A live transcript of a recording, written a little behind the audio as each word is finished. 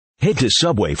Head to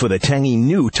Subway for the tangy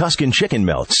new Tuscan Chicken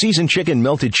Melt, seasoned chicken,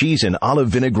 melted cheese, and olive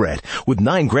vinaigrette. With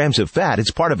 9 grams of fat, it's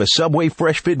part of a Subway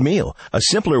Fresh Fit meal. A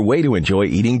simpler way to enjoy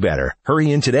eating better.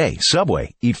 Hurry in today.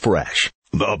 Subway. Eat fresh.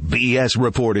 The BS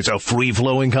Report is a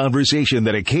free-flowing conversation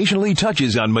that occasionally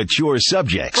touches on mature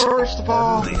subjects. First of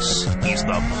all, This is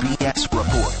the BS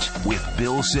Report with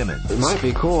Bill Simmons. it might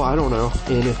be cool, I don't know.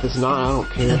 And if it's not, I don't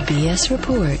The care. BS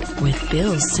Report with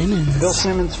Bill Simmons. Bill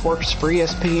Simmons works for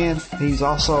ESPN. He's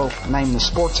also named the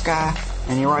sports guy,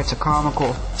 and he writes a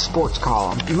comical sports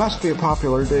column. He must be a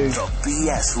popular dude. The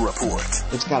BS Report.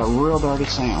 It's got a real dirty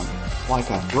sound, like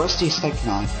a rusty steak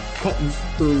knife cutting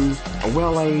through a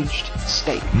well-aged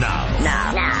steak. Now.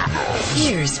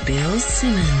 Here's Bill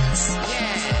Simmons.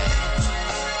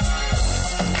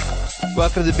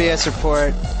 Welcome to the BS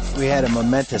Report. We had a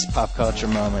momentous pop culture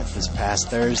moment this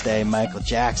past Thursday. Michael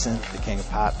Jackson, the king of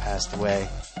pop, passed away.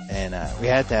 And we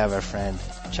had to have our friend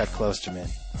Chuck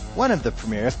Klosterman, one of the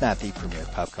premier, if not the premier,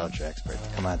 pop culture expert, to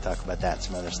come on and talk about that and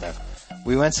some other stuff.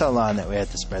 We went so long that we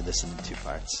had to spread this into 2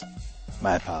 parts.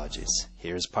 My apologies.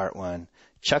 Here's part 1.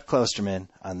 Chuck Klosterman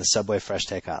on the Subway Fresh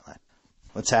Take Hotline.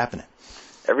 What's happening?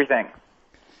 Everything.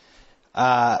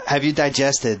 Have you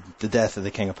digested the death of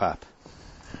the king of pop?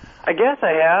 I guess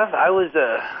I have. I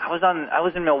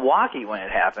was in Milwaukee when it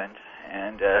happened,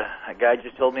 and a guy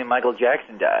just told me Michael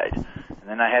Jackson died. And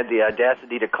then I had the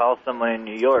audacity to call someone in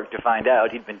New York to find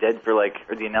out he'd been dead for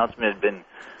or the announcement had been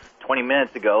 20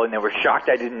 minutes ago, and they were shocked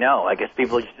I didn't know. I guess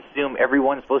people just assume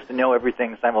everyone's supposed to know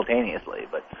everything simultaneously.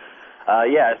 But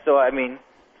yeah, so I mean,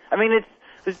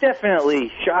 it's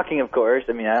definitely shocking, of course.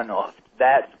 I mean, I don't know if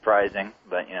that's surprising,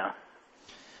 but you know.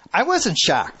 I wasn't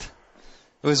shocked.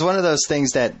 It was one of those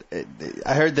things that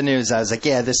I heard the news. I was like,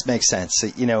 yeah, this makes sense.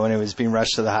 You know, when it was being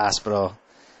rushed to the hospital,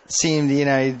 it seemed, you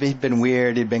know, he'd been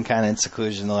weird. He'd been kind of in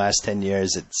seclusion the last 10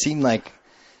 years. It seemed like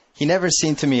he never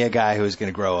seemed to me a guy who was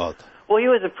going to grow old. Well, he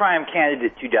was a prime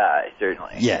candidate to die,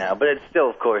 certainly. Yeah. You know, but it's still,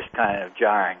 of course, kind of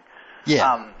jarring.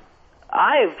 Yeah.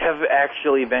 I have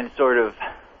actually been sort of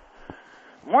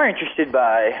more interested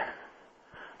by,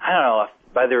 I don't know,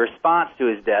 by the response to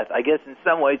his death. I guess in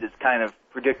some ways it's kind of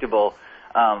predictable,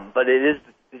 but it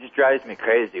just drives me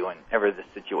crazy whenever this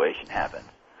situation happens.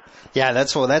 Yeah,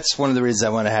 that's one of the reasons I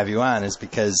want to have you on, is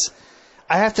because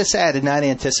I have to say I did not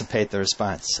anticipate the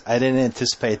response. I didn't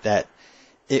anticipate that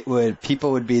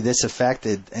people would be this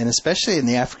affected, and especially in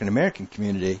the African American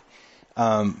community,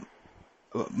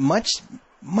 much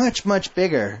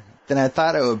bigger than I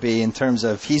thought it would be in terms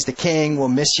of he's the king, we'll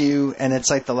miss you, and it's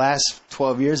like the last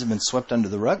 12 years have been swept under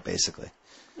the rug, basically.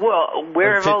 Well,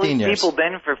 where have all these 15 years. people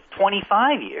been for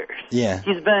 25 years? Yeah.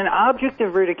 He's been an object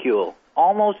of ridicule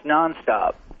almost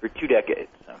nonstop for 2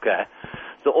 decades, okay?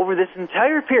 So over this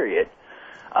entire period,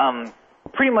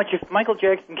 pretty much if Michael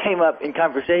Jackson came up in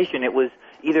conversation, it was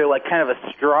either like kind of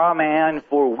a straw man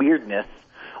for weirdness,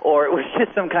 or it was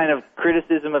just some kind of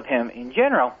criticism of him in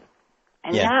general.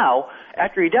 And now,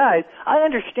 after he dies, I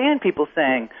understand people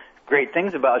saying great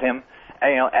things about him,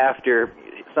 you know, after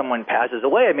someone passes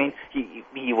away. I mean,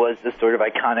 he was this sort of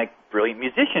iconic, brilliant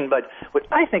musician, but what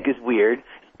I think is weird is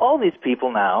all these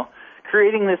people now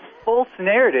creating this false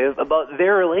narrative about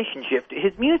their relationship to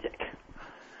his music.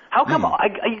 How come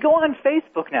you go on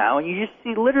Facebook now and you just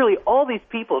see literally all these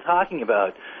people talking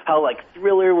about how, like,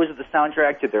 Thriller was the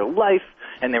soundtrack to their life,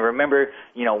 and they remember,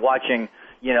 you know, watching,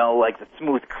 you know, like the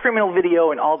Smooth Criminal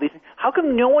video and all these things. How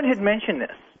come no one had mentioned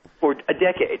this for a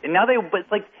decade? And now but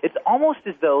it's like, it's almost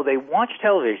as though they watch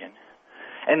television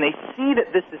and they see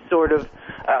that this is sort of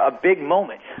a big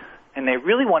moment, and they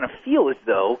really want to feel as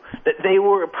though that they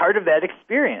were a part of that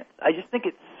experience. I just think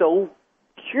it's so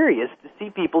curious to see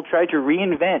people try to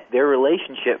reinvent their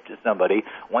relationship to somebody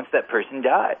once that person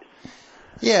dies.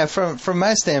 Yeah, from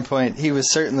my standpoint, he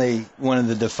was certainly one of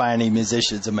the defining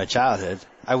musicians of my childhood.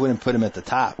 I wouldn't put him at the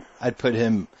top. I'd put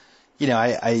him, you know,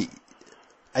 I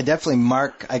definitely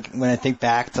when I think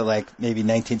back to like maybe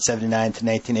 1979 to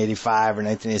 1985 or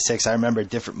 1986, I remember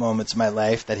different moments in my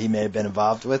life that he may have been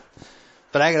involved with.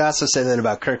 But I could also say that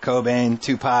about Kurt Cobain,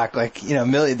 Tupac, like, you know, a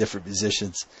million different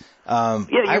musicians. Yeah,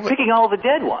 you're picking all the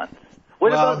dead ones.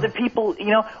 What about the people,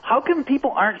 you know, how come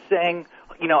people aren't saying,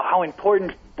 you know, how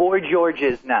important Boy George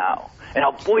is now, and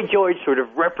how Boy George sort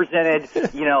of represented,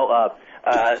 you know,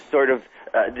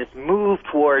 this move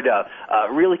toward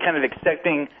really kind of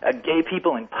accepting gay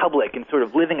people in public and sort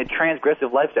of living a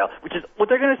transgressive lifestyle, which is what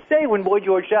they're going to say when Boy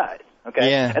George dies.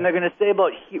 Okay, yeah. And they're going to say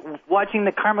about watching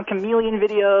the Karma Chameleon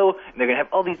video, and they're going to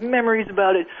have all these memories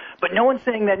about it, but no one's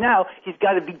saying that now. He's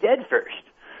got to be dead first.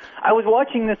 I was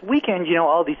watching this weekend, you know,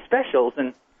 all these specials,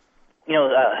 and, you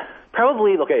know,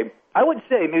 probably, okay, I would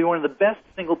say maybe one of the best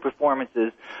single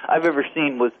performances I've ever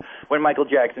seen was when Michael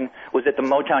Jackson was at the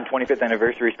Motown 25th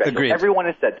anniversary special. Agreed. Everyone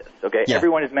has said this, okay? Yeah.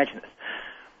 Everyone has mentioned this.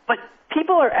 But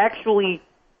people are actually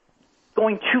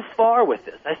going too far with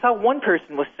this. I saw one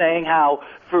person was saying how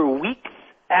for weeks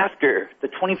after the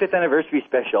 25th anniversary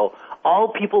special,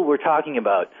 all people were talking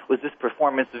about was this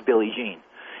performance of Billie Jean.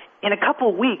 In a couple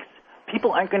of weeks,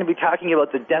 people aren't going to be talking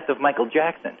about the death of Michael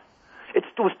Jackson. It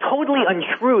was totally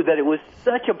untrue that it was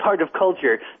such a part of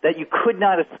culture that you could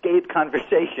not escape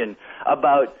conversation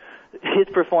about his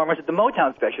performance at the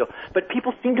Motown special. But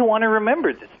people seem to want to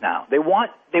remember this now. They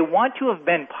want to have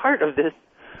been part of this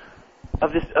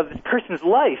person's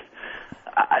life.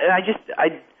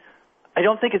 I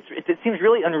don't think it seems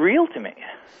really unreal to me.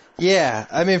 Yeah,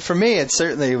 I mean, for me, it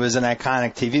certainly was an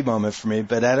iconic TV moment for me,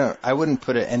 but I wouldn't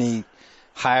put it any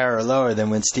higher or lower than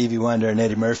when Stevie Wonder and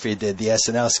Eddie Murphy did the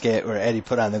SNL skit where Eddie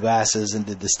put on the glasses and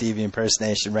did the Stevie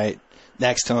impersonation right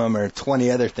next to him, or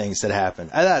 20 other things that happened.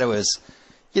 I thought it was,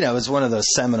 it was one of those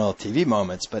seminal TV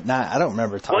moments, but I don't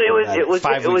remember talking about it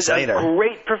 5 weeks later. It was a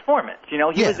great performance. He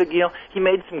was he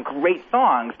made some great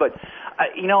songs, but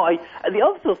the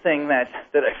other thing that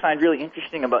I find really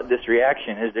interesting about this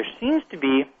reaction is there seems to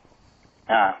be,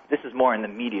 this is more in the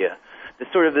media, this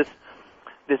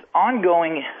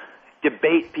ongoing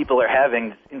debate people are having,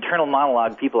 this internal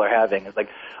monologue people are having. It's like,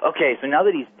 okay, so now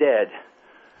that he's dead,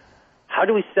 how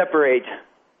do we separate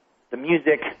the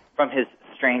music from his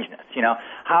strangeness?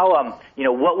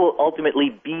 What will ultimately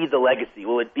be the legacy?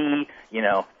 Will it be,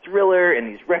 Thriller and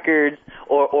these records,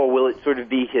 or will it sort of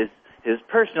be his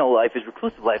personal life, his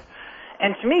reclusive life?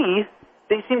 And to me,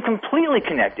 they seem completely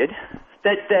connected.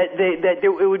 That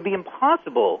it would be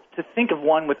impossible to think of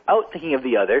one without thinking of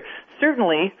the other.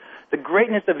 Certainly, the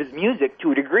greatness of his music,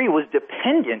 to a degree, was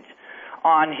dependent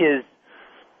on his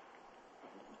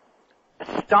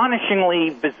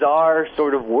astonishingly bizarre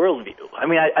sort of worldview. I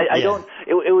mean,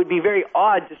 it would be very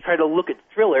odd to try to look at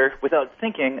Thriller without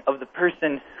thinking of the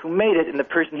person who made it and the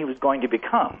person he was going to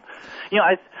become.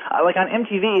 Like on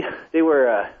MTV, they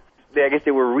were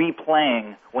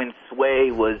replaying when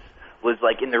Sway was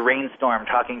like in the rainstorm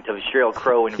talking to Sheryl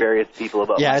Crow and various people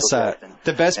about Michael Jackson.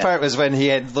 The best part was when he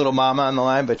had Little Mama on the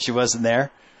line, but she wasn't there.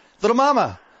 Little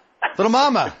Mama! Little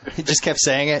Mama! He just kept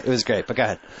saying it. It was great, but go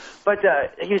ahead. But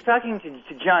he was talking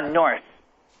to John Norris,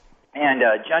 and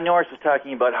John Norris was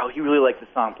talking about how he really liked the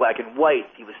song Black and White.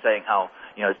 He was saying how,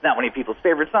 it's not many people's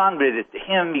favorite song, but it is to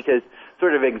him because it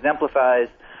sort of exemplifies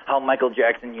how Michael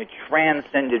Jackson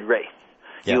transcended race.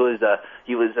 Yeah.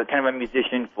 He was a kind of a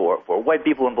musician for white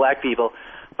people and black people.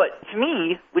 But to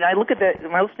me, when I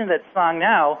listen to that song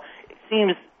now, it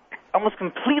seems almost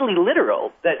completely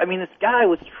literal. That this guy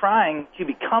was trying to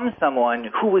become someone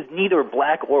who was neither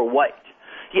black or white.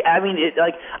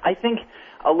 I think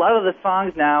a lot of the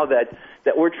songs now that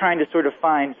we're trying to sort of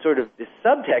find sort of this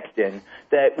subtext in,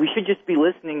 that we should just be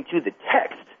listening to the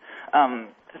text.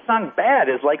 The song Bad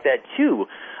is like that too.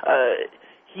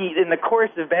 In the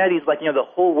chorus of Bad, he's like, the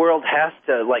whole world has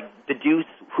to like deduce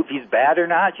if he's bad or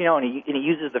not, and he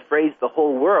uses the phrase the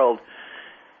whole world.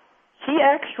 He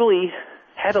actually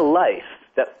had a life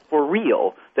that, for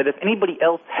real, that if anybody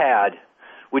else had,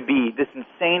 would be this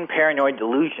insane paranoid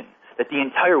delusion that the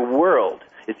entire world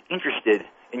is interested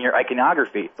in your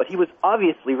iconography. But he was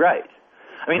obviously right.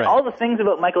 Right. All the things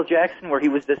about Michael Jackson where he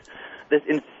was this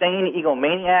insane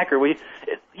egomaniac, or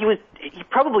he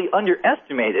probably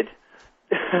underestimated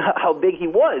how big he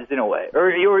was in a way,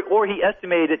 or he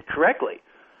estimated it correctly.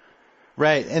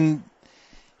 Right, and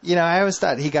I always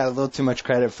thought he got a little too much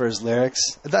credit for his lyrics.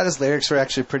 I thought his lyrics were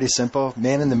actually pretty simple.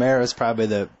 Man in the Mirror was probably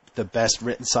the best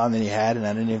written song that he had, and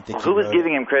I didn't even think who was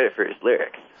giving him credit for his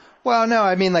lyrics? Well, no,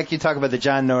 like you talk about the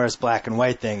John Norris Black and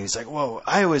White thing. He's like, whoa,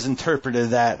 I always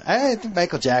interpreted that. I think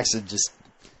Michael Jackson I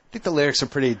think the lyrics are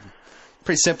pretty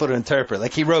simple to interpret.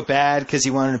 Like he wrote Bad because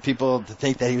he wanted people to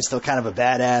think that he was still kind of a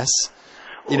badass.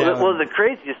 Well, the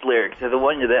craziest lyrics are the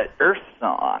one to that Earth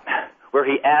song, where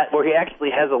he actually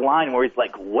has a line where he's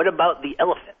like, "What about the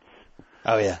elephants?"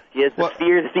 Oh yeah. He has the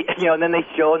fear that and then they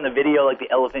show in the video like the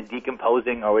elephant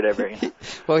decomposing or whatever.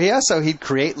 Well, he'd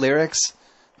create lyrics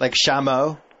like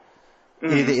Shamo.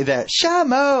 That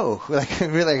Shamo,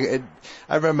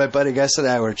 I remember my buddy Gus and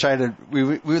I were we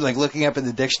were like looking up in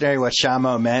the dictionary what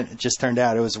Shamo meant. It just turned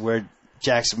out it was a word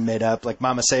Jackson made up, like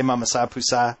Mama Say, Mama Sa,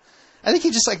 Pusa. I think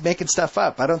he just making stuff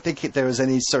up. I don't think there was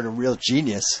any sort of real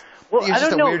genius. Well, he was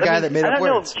just a weird guy that made up words. I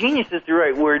don't know if genius is the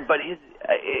right word, but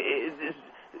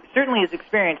certainly his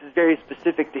experience is very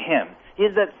specific to him. He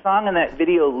has that song in that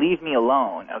video, "Leave Me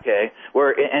Alone," okay?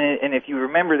 Where and if you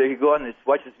remember that you go on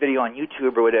watch this video on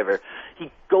YouTube or whatever,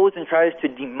 he goes and tries to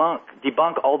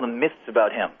debunk all the myths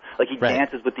about him. Like he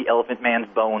dances with the elephant man's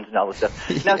bones and all this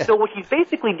stuff. Now, so what he's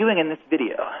basically doing in this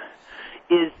video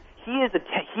is he is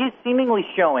seemingly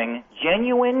showing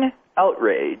genuine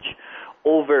outrage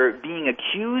over being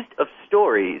accused of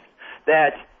stories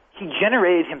that he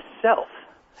generated himself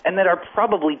and that are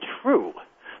probably true.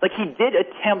 Like, he did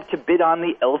attempt to bid on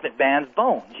the elephant man's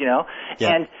bones, you know?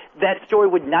 Yeah. And that story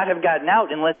would not have gotten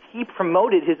out unless he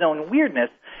promoted his own weirdness.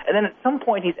 And then at some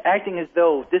point he's acting as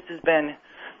though this has been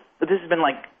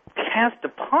like cast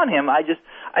upon him.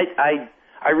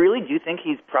 I really do think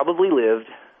he's probably lived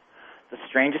the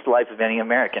strangest life of any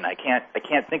American. I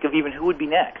can't think of even who would be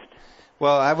next.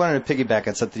 Well, I wanted to piggyback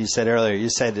on something you said earlier. You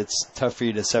said it's tough for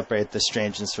you to separate the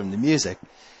strangeness from the music.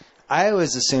 I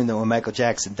always assumed that when Michael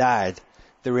Jackson died,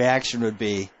 the reaction would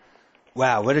be,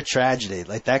 wow, what a tragedy.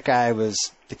 Like, that guy was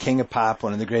the king of pop,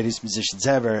 one of the greatest musicians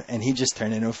ever, and he just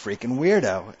turned into a freaking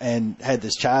weirdo and had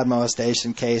this child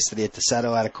molestation case that he had to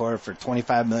settle out of court for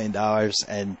 $25 million.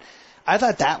 And I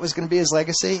thought that was going to be his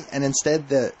legacy, and instead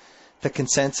the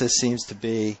consensus seems to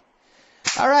be,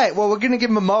 all right, well, we're going to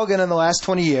give him a mulligan in the last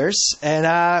 20 years.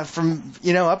 And from,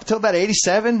 up until about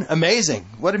 87, amazing.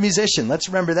 What a musician. Let's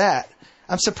remember that.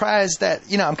 I'm surprised that,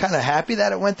 I'm kind of happy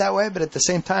that it went that way, but at the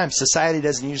same time, society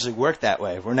doesn't usually work that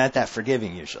way. We're not that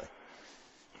forgiving usually.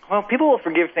 Well, people will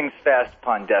forgive things fast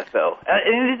upon death, though.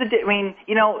 And it is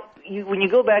when you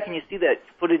go back and you see that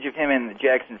footage of him in the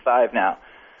Jackson 5 now,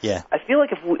 yeah, I feel like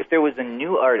if there was a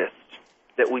new artist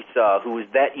that we saw who was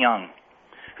that young,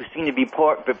 who seemed to be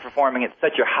performing at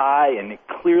such a high and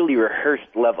clearly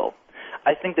rehearsed level,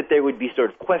 I think that there would be sort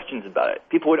of questions about it.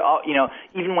 People would,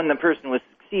 even when the person was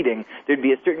succeeding, there'd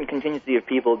be a certain contingency of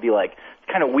people who'd be like,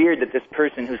 it's kind of weird that this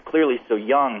person who's clearly so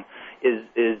young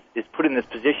is put in this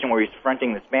position where he's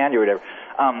fronting this band or whatever.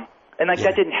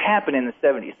 That didn't happen in the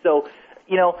 70s. So,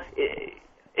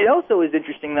 it also is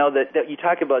interesting, though, that you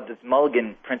talk about this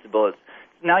mulligan principle.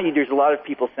 There's a lot of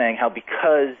people saying how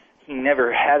because he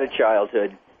never had a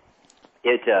childhood,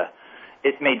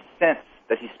 it made sense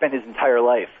that he spent his entire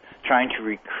life trying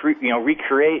to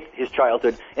recreate his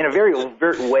childhood in a very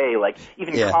overt way, like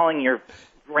even calling your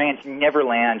ranch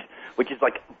Neverland, which is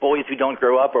like boys who don't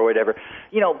grow up or whatever.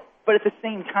 But at the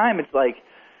same time, it's like,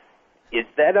 is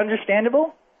that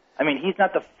understandable? I mean, he's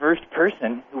not the first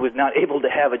person who was not able to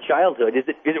have a childhood.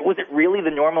 Was it really the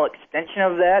normal extension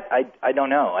of that? I don't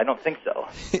know. I don't think so.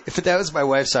 But that was my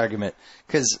wife's argument,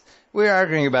 because we were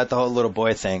arguing about the whole little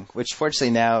boy thing, which fortunately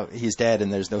now he's dead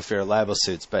and there's no fear of libel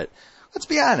suits. But let's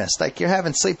be honest, like, you're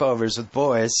having sleepovers with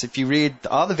boys. If you read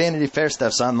all the Vanity Fair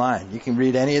stuff's online, you can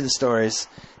read any of the stories.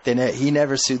 He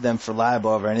never sued them for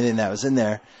libel over anything that was in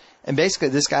there. And basically,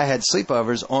 this guy had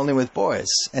sleepovers only with boys.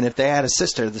 And if they had a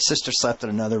sister, the sister slept in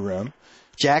another room.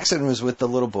 Jackson was with the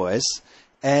little boys.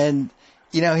 And,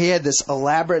 he had this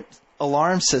elaborate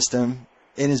alarm system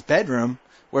in his bedroom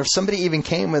where if somebody even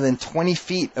came within 20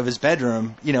 feet of his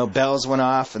bedroom, bells went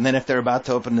off. And then if they're about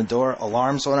to open the door,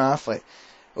 alarms went off. Like,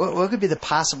 what could be the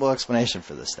possible explanation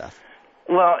for this stuff?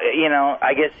 Well,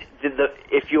 I guess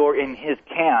if you're in his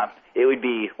camp, it would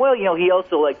be, he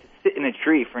also likes to sit in a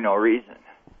tree for no reason.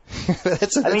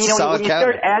 that's when you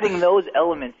start adding those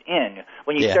elements in,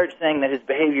 when you start saying that his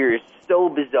behavior is so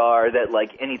bizarre that,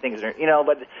 like, anything's, but,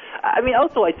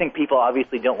 also I think people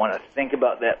obviously don't want to think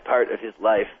about that part of his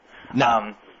life.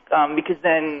 No. Because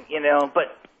then,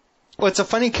 but... Well, it's a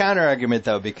funny counter-argument,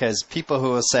 though, because people who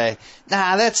will say,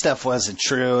 nah, that stuff wasn't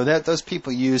true. Those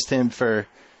people used him for,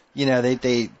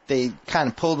 they kind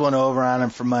of pulled one over on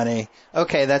him for money.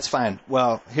 Okay, that's fine.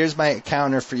 Well, here's my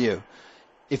counter for you.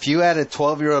 If you had a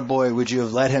 12-year-old boy, would you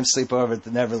have let him sleep over at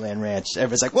the Neverland Ranch?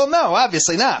 Everybody's like, well, no,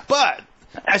 obviously not. But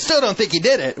I still don't think he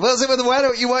did it. Well, why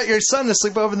don't you want your son to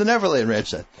sleep over at the Neverland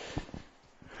Ranch then?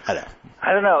 I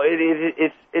don't know.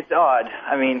 It's odd.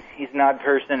 I mean, he's an odd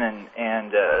person,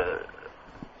 and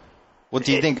well,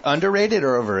 do you think underrated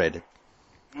or overrated?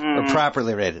 Or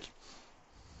properly rated?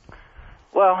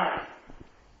 Well,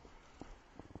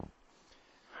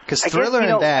 because Thriller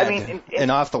and Bad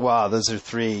and Off the Wall, those are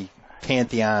three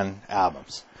Pantheon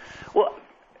albums. Well,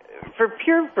 for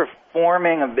pure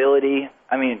performing ability,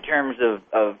 in terms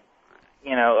of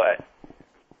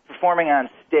performing on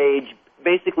stage,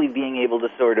 basically being able to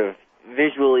sort of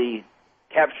visually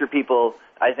capture people,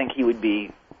 I think he would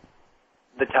be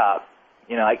the top.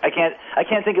 I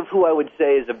can't think of who I would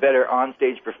say is a better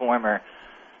on-stage performer.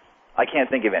 I can't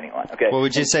think of anyone. Okay. Well,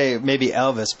 would you say maybe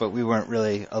Elvis, but we weren't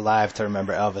really alive to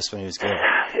remember Elvis when he was good?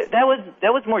 that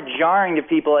was more jarring to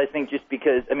people, I think, just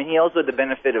because, I mean, he also had the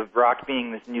benefit of rock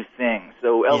being this new thing.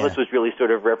 So Elvis was really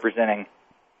sort of representing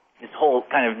this whole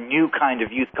kind of new kind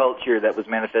of youth culture that was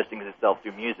manifesting itself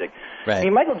through music. Right. I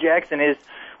mean, Michael Jackson is,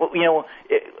 well, you know,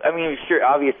 sure,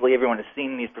 obviously everyone has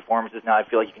seen these performances now. I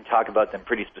feel like you can talk about them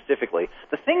pretty specifically.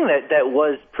 The thing that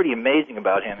was pretty amazing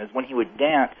about him is when he would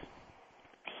dance,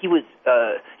 he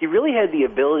really had the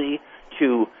ability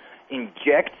to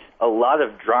inject a lot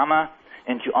of drama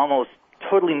into almost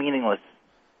totally meaningless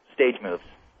stage moves.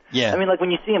 Yeah. I mean, like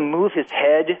when you see him move his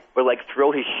head or like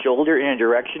throw his shoulder in a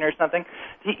direction or something,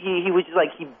 he was just like,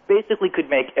 he basically could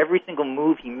make every single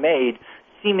move he made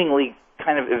seemingly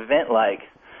kind of event-like.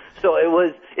 So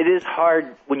it is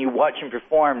hard when you watch him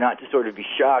perform not to sort of be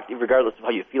shocked, regardless of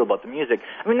how you feel about the music.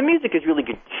 I mean, the music is really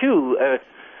good too.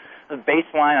 The bass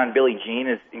line on Billie Jean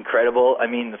is incredible. I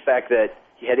mean, the fact that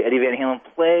he had Eddie Van Halen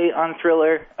play on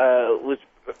Thriller was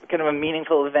kind of a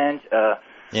meaningful event.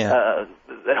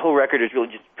 That whole record is really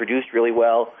just produced really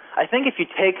well. I think if you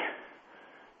take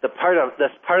the part of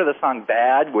the song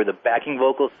 "Bad," where the backing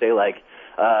vocals say like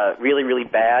 "really, really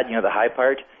bad," you know, the high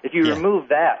part. If you remove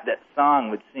that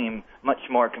song would seem much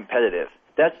more competitive.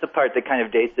 That's the part that kind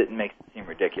of dates it and makes it seem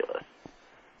ridiculous.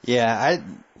 Yeah,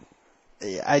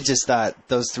 I just thought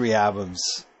those 3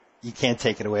 albums, you can't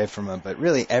take it away from them, but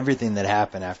really everything that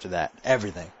happened after that,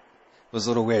 everything was a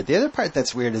little weird. The other part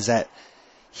that's weird is that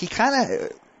he kind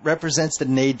of represents the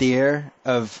nadir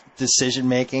of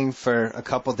decision-making for a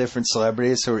couple different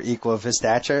celebrities who are equal of his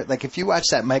stature. Like, if you watch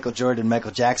that Michael Jordan, Michael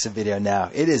Jackson video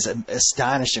now, it is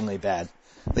astonishingly bad.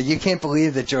 Like, you can't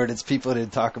believe that Jordan's people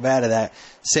didn't talk about that.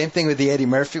 Same thing with the Eddie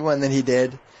Murphy one that he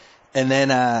did. And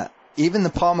then even the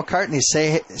Paul McCartney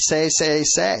Say.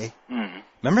 Mm.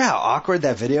 Remember how awkward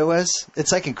that video was?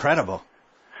 It's, like, incredible.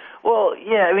 Well,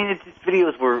 yeah, I mean, it's just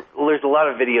videos where, well, there's a lot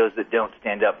of videos that don't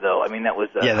stand up, though. I mean, that was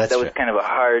was kind of a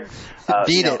hard...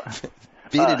 Beat It,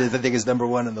 I think, is number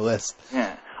 1 on the list.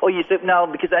 Yeah. Oh, you said, no,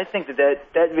 because I think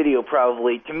that video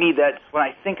probably, to me, that's when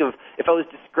I think of, if I was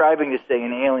describing to, say,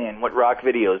 an alien, what rock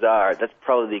videos are, that's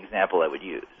probably the example I would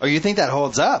use. Oh, you think that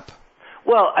holds up?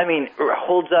 Well, I mean,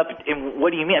 holds up, in,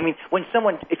 what do you mean? I mean,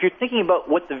 if you're thinking about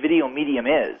what the video medium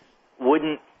is,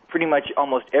 wouldn't pretty much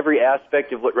almost every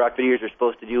aspect of what rock videos are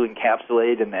supposed to do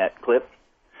encapsulate in that clip?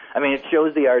 I mean, it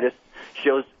shows the artist,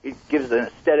 it gives an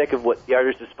aesthetic of what the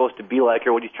artist is supposed to be like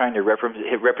or what he's trying to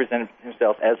represent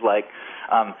himself as like.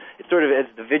 It sort of adds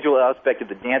the visual aspect of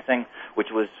the dancing,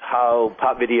 which was how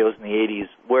pop videos in the 80s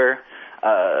were.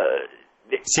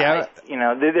 It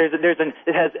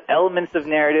has elements of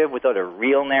narrative without a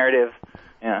real narrative.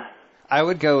 Yeah. I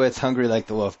would go with "Hungry Like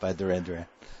the Wolf" by Duran Duran.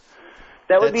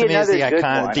 That would be another the good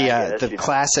one. The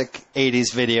classic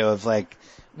 80s video of like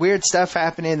weird stuff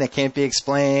happening that can't be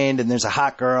explained, and there's a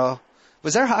hot girl.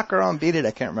 Was there a hot girl on Beat It?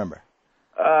 I can't remember.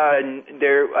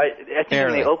 I think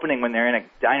in the opening when they're in a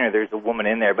diner, there's a woman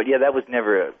in there. But yeah, that was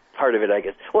never a part of it, I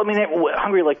guess. Well, I mean,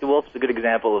 "Hungry Like the Wolf" is a good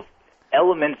example of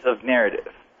elements of narrative.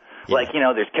 Yeah. Like,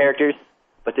 there's characters,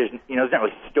 but there's not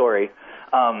really story.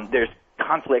 There's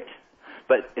conflict,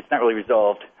 but it's not really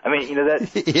resolved. I mean,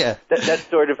 that's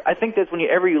sort of, I think that's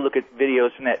whenever you look at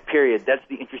videos from that period, that's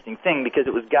the interesting thing, because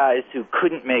it was guys who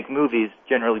couldn't make movies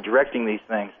generally directing these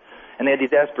things, and they had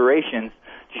these aspirations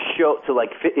to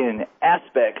fit in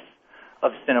aspects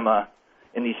of cinema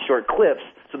in these short clips,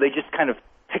 so they just kind of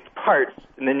picked parts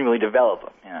and then really develop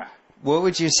them. Yeah. What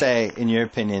would you say, in your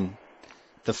opinion,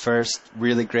 the first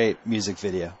really great music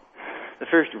video? The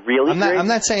first really great? I'm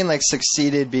not saying like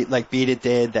succeeded like Beat It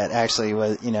did, that actually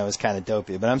was, was kind of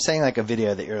dopey, but I'm saying like a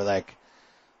video that you're like,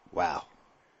 wow,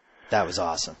 that was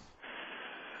awesome.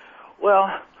 Well,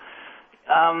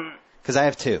 because I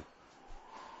have 2.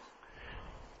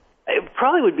 It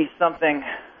probably would be something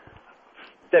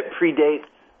that predates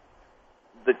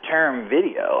the term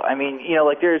video. I mean,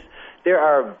 there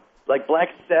are, like, Black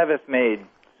Sabbath made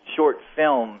short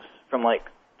films from, like,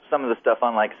 some of the stuff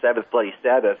on, like, Sabbath Bloody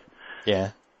Sabbath.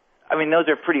 Yeah. I mean, those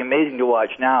are pretty amazing to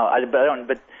watch now,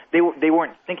 but they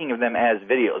weren't thinking of them as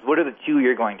videos. What are the 2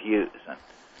 you're going to use?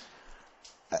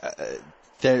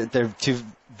 They're 2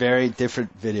 very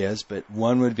different videos, but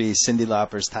one would be Cyndi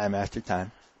Lauper's "Time After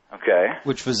Time." Okay.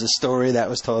 Which was a story that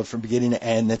was told from beginning to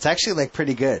end. That's actually, like,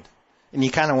 pretty good. And you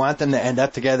kind of want them to end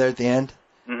up together at the end.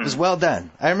 Mm-hmm. It was well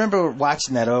done. I remember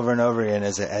watching that over and over again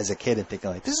as a kid and thinking,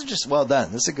 like, this is just well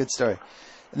done. This is a good story.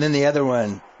 And then the other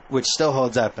one, which still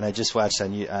holds up, and I just watched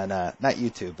on not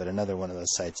YouTube, but another one of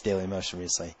those sites, Daily Motion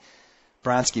recently,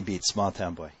 Bronski Beat "Small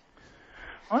Town Boy."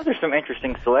 Well, there's some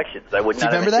interesting selections. I would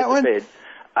not remember that one?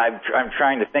 I'm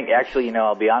trying to think. Actually,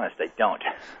 I'll be honest, I don't.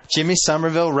 Jimmy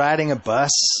Somerville riding a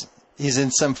bus he's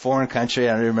in some foreign country.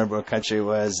 I don't remember what country it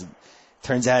was.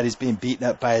 Turns out he's being beaten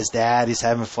up by his dad. He's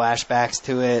having flashbacks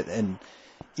to it, and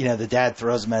the dad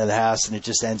throws him out of the house, and it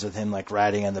just ends with him like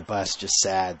riding on the bus, just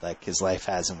sad, like his life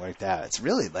hasn't worked out. It's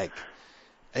really like,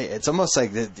 it's almost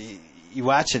like you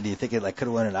watch it and you think it like could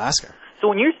have won an Oscar. So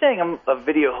when you're saying a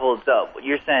video holds up, what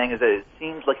you're saying is that it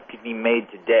seems like it could be made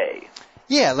today.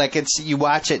 Yeah, like you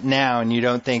watch it now and you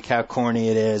don't think how corny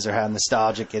it is or how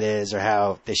nostalgic it is or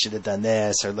how they should have done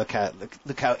this or look how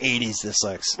 80s this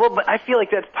looks. Well, but I feel like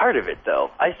that's part of it,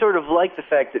 though. I sort of like the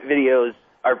fact that videos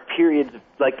are periods,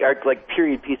 are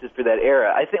period pieces for that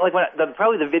era. I think like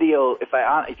probably the video, if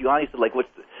you honestly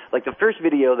like the first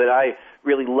video that I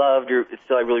really loved or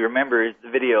still I really remember is the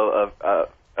video of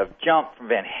Jump from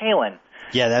Van Halen.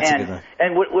 Yeah, that's a good one.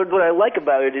 And what I like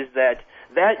about it is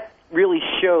that really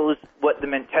shows what the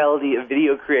mentality of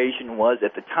video creation was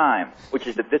at the time, which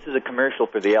is that this is a commercial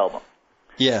for the album.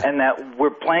 Yeah. And that we're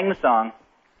playing the song,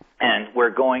 and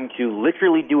we're going to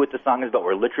literally do what the song is about.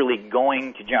 We're literally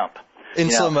going to jump. In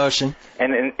slow motion.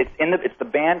 And it's the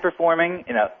band performing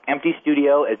in an empty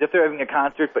studio as if they're having a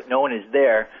concert, but no one is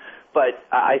there. But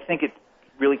I think it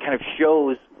really kind of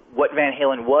shows what Van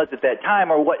Halen was at that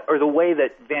time, or the way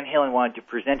that Van Halen wanted to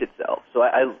present itself. So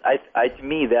to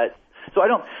me that's. So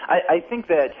I think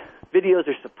that videos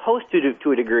are supposed to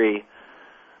a degree,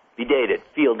 be dated,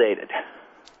 feel dated.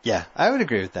 Yeah, I would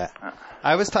agree with that.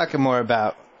 I was talking more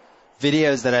about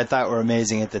videos that I thought were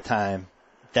amazing at the time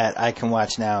that I can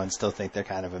watch now and still think they're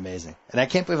kind of amazing. And I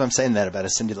can't believe I'm saying that about a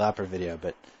Cyndi Lauper video,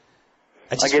 but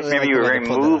I guess really maybe you were very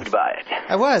moved by it.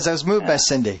 I was moved by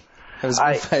Cyndi. I was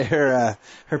moved by her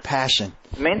passion.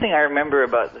 The main thing I remember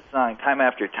about the song Time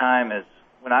After Time is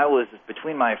when I was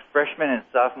between my freshman and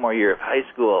sophomore year of high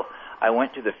school, I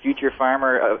went to the Future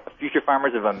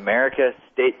Farmers of America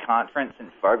State Conference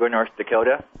in Fargo, North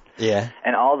Dakota. Yeah.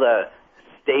 And all the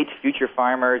state Future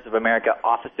Farmers of America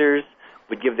officers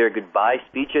would give their goodbye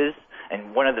speeches,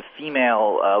 and one of the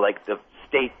female, the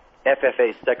state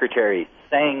FFA secretary,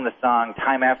 sang the song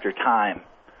Time After Time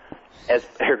as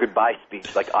her goodbye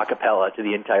speech, like a cappella to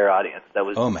the entire audience. That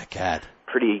was oh my God,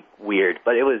 pretty weird,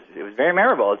 but it was very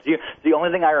memorable. It's the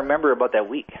only thing I remember about that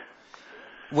week.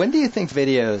 When do you think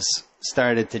videos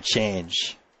started to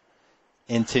change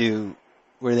into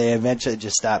where they eventually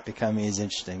just stopped becoming as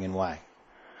interesting, and why?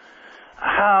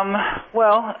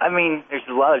 Well, I mean, there's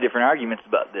a lot of different arguments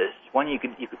about this. One,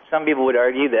 some people would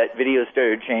argue that videos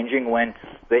started changing when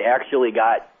they actually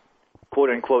got quote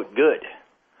unquote good.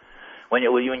 When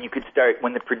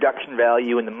the production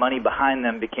value and the money behind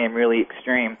them became really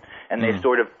extreme, and they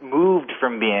sort of moved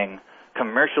from being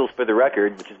commercials for the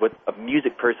record, which is what a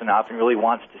music person often really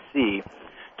wants to see,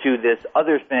 to this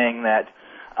other thing that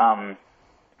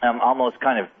almost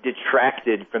kind of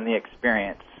detracted from the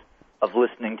experience of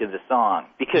listening to the song.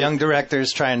 Because young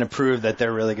directors trying to prove that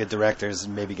they're really good directors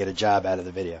and maybe get a job out of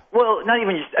the video. Well, not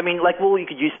even just, you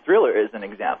could use Thriller as an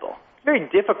example. It's very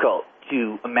difficult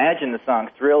to imagine the song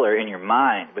Thriller in your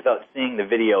mind without seeing the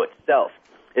video itself.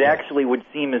 It actually would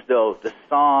seem as though the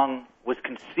song was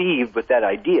conceived with that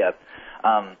idea,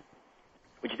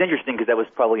 which is interesting because that was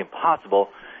probably impossible.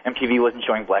 MTV wasn't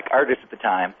showing black artists at the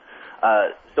time.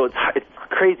 So it's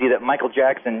crazy that Michael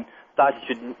Jackson thought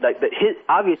he should,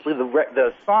 obviously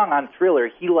the song on Thriller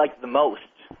he liked the most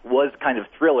was kind of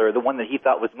Thriller, the one that he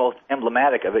thought was most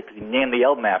emblematic of it because he named the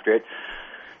album after it.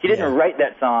 He didn't write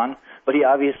that song, but he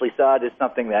obviously saw it as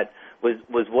something that was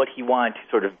what he wanted to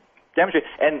sort of demonstrate.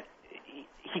 And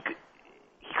he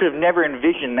could have never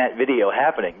envisioned that video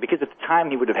happening because at the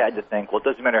time he would have had to think, well, it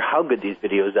doesn't matter how good these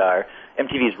videos are.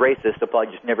 MTV's racist, they'll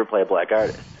probably just never play a black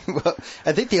artist. Well,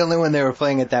 I think the only one they were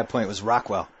playing at that point was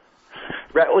Rockwell.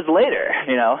 Right, it was later,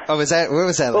 Oh, was that? What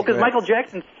was that? Well, because Michael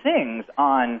Jackson sings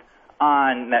on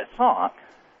that song.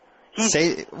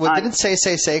 Didn't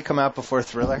Say come out before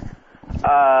Thriller?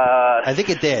 I think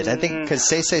it did. I think because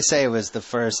Say was the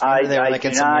first. I do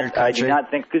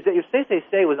not think because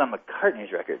Say was on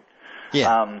McCartney's record.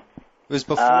 Yeah. It was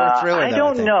before Thriller. I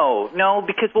don't know. No,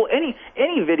 because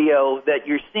any video that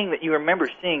you're seeing that you remember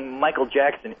seeing Michael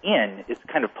Jackson in is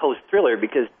kind of post Thriller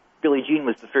because Billie Jean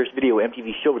was the first video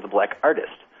MTV showed with a black artist.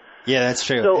 Yeah, that's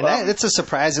true. So, that's a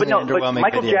surprisingly underwhelming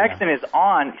Michael video. Jackson is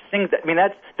on, sings that. I mean,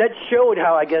 that showed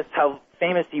how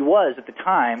famous he was at the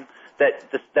time.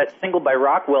 That single by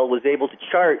Rockwell was able to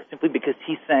chart simply because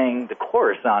he sang the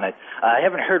chorus on it. I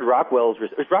haven't heard Rockwell's.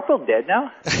 Is Rockwell dead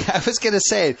now? I was going to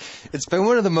say, it's been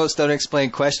one of the most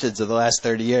unexplained questions of the last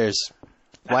 30 years.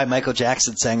 Why Michael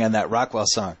Jackson sang on that Rockwell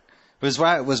song? Was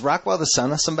Rockwell the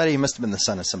son of somebody? He must have been the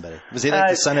son of somebody. Was he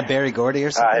the son of Barry Gordy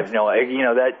or something? I have no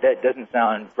idea. That doesn't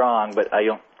sound wrong, but I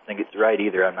don't think it's right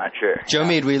either. I'm not sure. Joe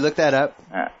Mead, will you look that up?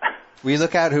 Will you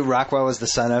look out who Rockwell was the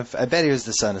son of? I bet he was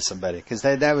the son of somebody, because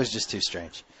that was just too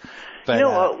strange. But,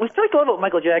 we've talked a lot about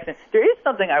Michael Jackson. There is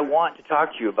something I want to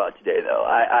talk to you about today, though.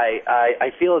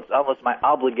 I feel it's almost my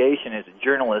obligation as a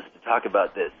journalist to talk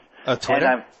about this. Oh, Twitter?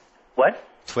 And what?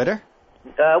 Twitter?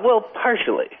 Well,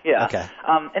 partially, yeah. Okay.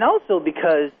 And also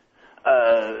because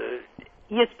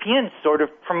ESPN sort of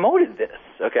promoted this,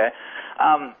 okay?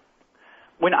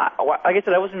 Like I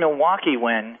said, I was in Milwaukee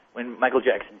when Michael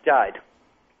Jackson died.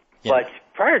 Yeah. But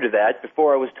prior to that,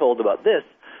 before I was told about this,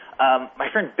 my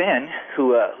friend Ben,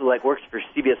 who works for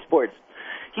CBS Sports,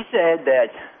 he said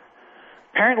that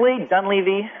apparently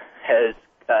Dunleavy has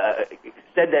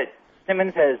said that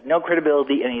Simmons has no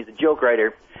credibility and he's a joke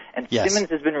writer, and Yes. Simmons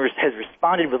has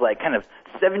responded with kind of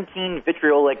 17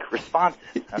 vitriolic responses.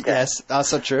 Okay? Yes,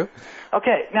 also true.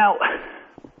 Okay, now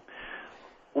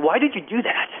why did you do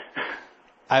that?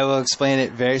 I will explain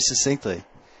it very succinctly.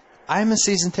 I'm a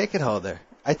season ticket holder.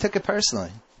 I took it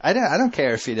personally. I don't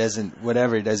care if he doesn't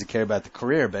care about the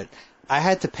career, but I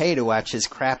had to pay to watch his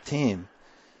crap team.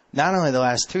 Not only the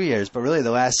last 2 years, but really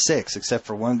the last 6, except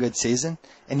for one good season.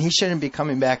 And he shouldn't be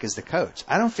coming back as the coach.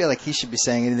 I don't feel like he should be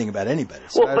saying anything about anybody.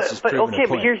 So I was just proving a but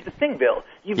point. here's the thing, Bill.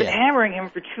 You've been Yeah. hammering him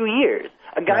for 2 years.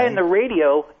 A guy on the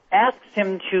radio asks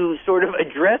him to sort of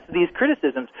address these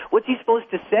criticisms. What's he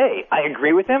supposed to say? I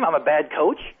agree with him. I'm a bad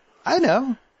coach. I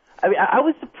know. I mean, I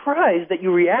was surprised that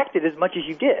you reacted as much as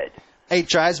you did. It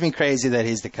drives me crazy that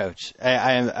he's the coach.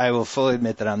 I will fully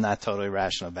admit that I'm not totally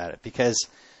rational about it, because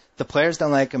the players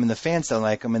don't like him and the fans don't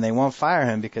like him, and they won't fire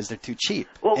him because they're too cheap.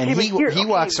 Well, and okay, he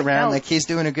walks around like he's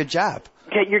doing a good job.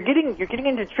 Okay, you're getting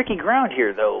into tricky ground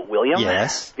here, though, William.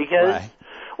 Yes. Because, Why?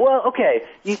 well, okay,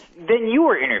 then you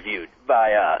were interviewed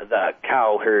by the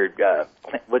cow herd.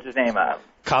 What's his name?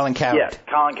 Colin Cowherd. Yeah,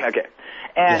 Colin Cowherd. Okay.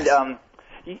 And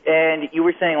Yes. and you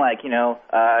were saying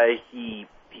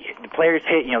the players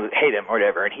hate him or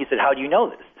whatever, and he said, "How do you know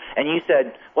this?" And you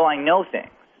said, "Well, I know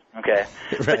things." Okay.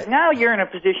 Right. But now you're in a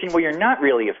position where you're not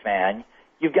really a fan.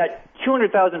 You've got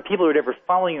 200,000 people or whatever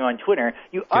following you on Twitter.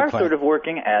 You are point. sort of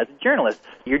working as a journalist.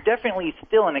 You're definitely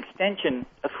still an extension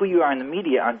of who you are in the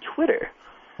media on Twitter.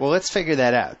 Well, let's figure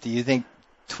that out. Do you think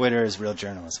Twitter is real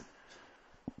journalism?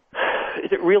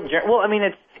 Is it real? Well, I mean,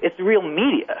 it's real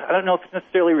media. I don't know if it's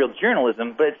necessarily real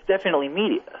journalism, but it's definitely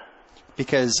media.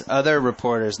 Because other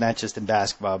reporters, not just in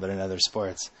basketball but in other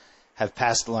sports, have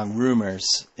passed along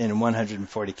rumors in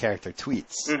 140-character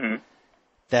tweets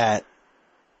that,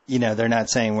 they're not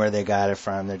saying where they got it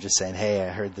from. They're just saying, hey, I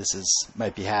heard this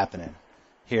might be happening.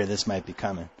 Here, this might be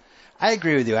coming. I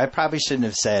agree with you. I probably shouldn't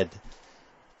have said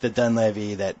the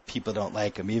Dunleavy that people don't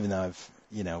like him, even though I've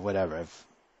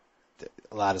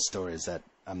a lot of stories that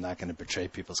I'm not going to betray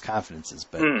people's confidences,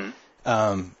 but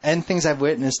and things I've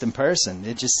witnessed in person.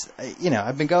 It just,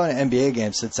 I've been going to NBA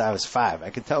games since I was 5. I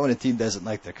can tell when a team doesn't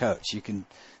like their coach.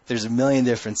 There's a million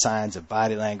different signs of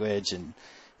body language, and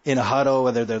in a huddle,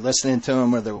 whether they're listening to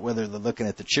them, whether they're looking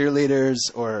at the cheerleaders,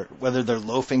 or whether they're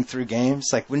loafing through games.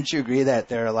 Like, wouldn't you agree that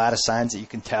there are a lot of signs that you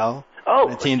can tell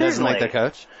when a team doesn't like their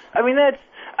coach? I mean, that's,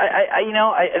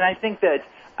 I think that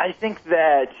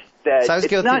so I was it's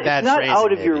guilty not, of bad it's not phrasing,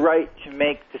 out of maybe. your right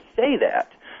to say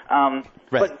that. Right.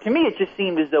 But to me, it just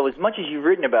seemed as though, as much as you've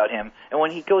written about him, and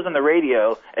when he goes on the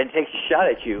radio and takes a shot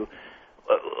at you,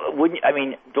 don't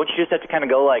you just have to kind of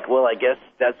go like, well, I guess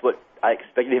that's what I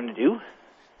expected him to do?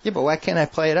 Yeah, but why can't I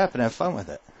play it up and have fun with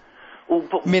it? Well,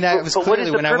 I was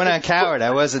clearly, when I went on Coward,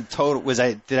 I wasn't total.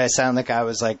 Did I sound like I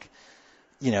was like,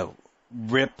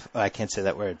 rip? Oh, I can't say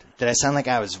that word. Did I sound like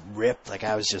I was ripped? Like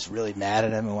I was just really mad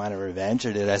at him and wanted revenge,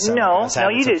 or did I sound like I was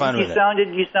having some fun with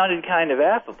it? You sounded kind of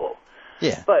affable.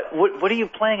 Yeah. But what are you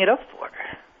playing it up for?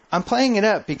 I'm playing it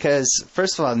up because,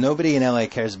 first of all, nobody in LA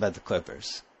cares about the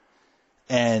Clippers,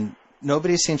 and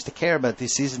nobody seems to care about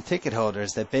these season ticket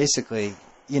holders that basically,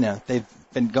 they've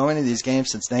been going to these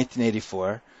games since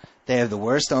 1984. They have the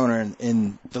worst owner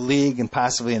in the league and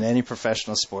possibly in any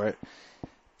professional sport.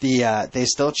 They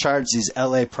still charge these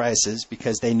LA prices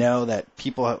because they know that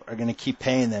people are going to keep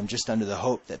paying them just under the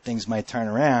hope that things might turn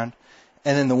around.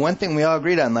 And then the one thing we all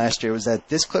agreed on last year was that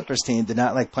this Clippers team did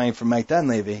not like playing for Mike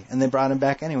Dunleavy, and they brought him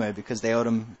back anyway because they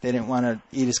didn't want to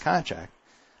eat his contract.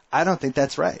 I don't think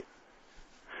that's right.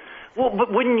 Well,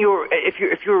 but wouldn't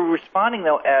if you were responding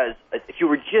though if you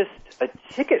were just a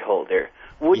ticket holder,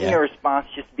 wouldn't your response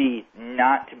just be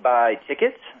not to buy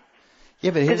tickets? Yeah,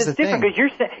 but here's the thing. Because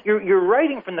it's different, because you're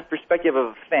writing from the perspective of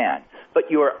a fan, but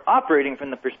you are operating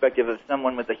from the perspective of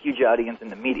someone with a huge audience in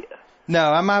the media.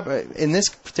 No, in this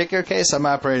particular case, I'm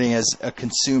operating as a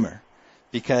consumer,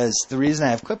 because the reason I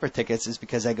have Clipper tickets is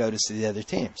because I go to see the other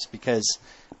teams, because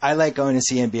I like going to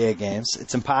see NBA games.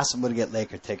 It's impossible to get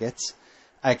Laker tickets.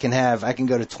 I can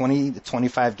go to 20 to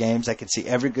 25 games. I can see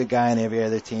every good guy on every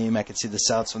other team. I can see the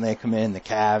Celtics when they come in, the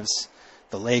Cavs,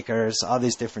 the Lakers, all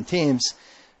these different teams.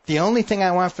 The only thing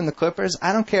I want from the Clippers,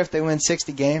 I don't care if they win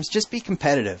 60 games, just be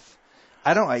competitive.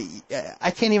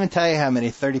 I can't even tell you how many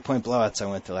 30-point blowouts I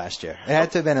went to last year. It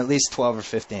had to have been at least 12 or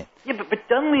 15. Yeah, but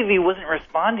Dunleavy wasn't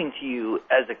responding to you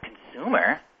as a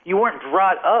consumer. You weren't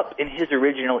brought up in his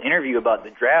original interview about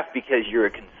the draft because you're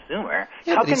a consumer.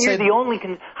 Yeah, how come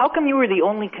how come you were the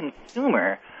only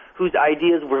consumer whose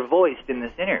ideas were voiced in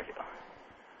this interview?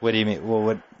 What do you mean?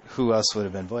 Well, who else would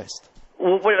have been voiced?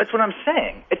 Well, that's what I'm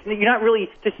saying. You're not really.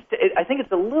 I think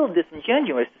it's a little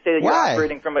disingenuous to say that you're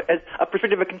operating from as a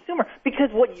perspective of a consumer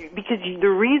because the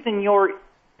reason you're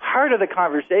part of the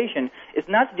conversation is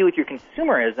not to do with your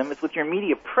consumerism; it's with your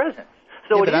media presence.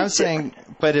 So yeah, but I'm saying,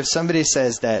 but if somebody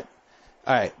says that,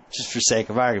 all right, just for sake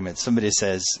of argument, somebody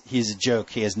says he's a joke,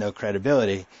 he has no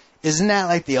credibility, isn't that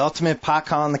like the ultimate pot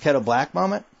calling the kettle black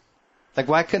moment? Like,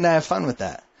 why couldn't I have fun with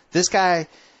that? This guy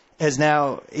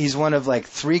he's one of like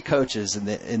 3 coaches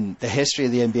in the history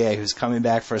of the NBA who's coming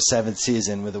back for a 7th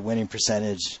season with a winning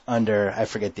percentage under, I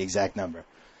forget the exact number.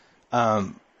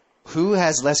 Who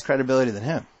has less credibility than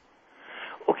him?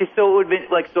 Okay, so it would be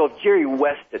if Jerry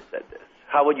West had said this,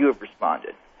 how would you have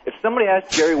responded? If somebody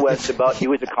asked Jerry West about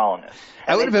you as a columnist,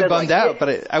 I would have been bummed out,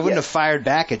 but I wouldn't have fired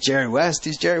back at Jerry West.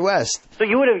 He's Jerry West. So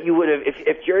you would have,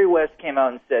 if Jerry West came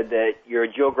out and said that you're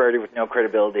a joke writer with no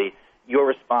credibility, your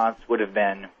response would have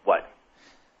been what?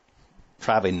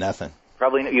 Probably nothing.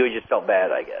 Probably you would just felt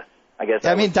bad, I guess.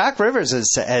 I mean, Doc Rivers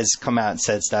has come out and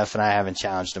said stuff, and I haven't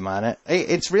challenged him on it.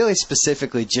 It's really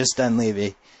specifically just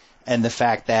Dunleavy and the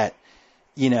fact that,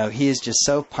 he is just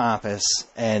so pompous,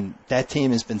 and that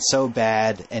team has been so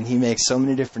bad, and he makes so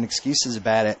many different excuses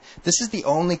about it. This is the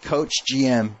only coach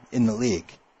GM in the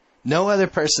league. No other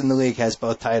person in the league has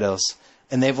both titles,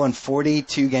 and they've won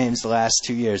 42 games the last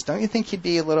 2 years. Don't you think he'd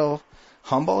be a little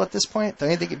humble at this point? Don't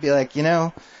you think he'd be like,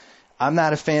 I'm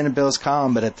not a fan of Bill's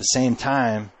column, but at the same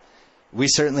time, we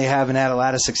certainly haven't had a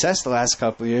lot of success the last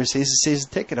couple of years. He's a season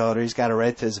ticket holder. He's got a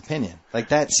right to his opinion. Like,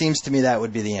 that seems to me that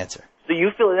would be the answer. So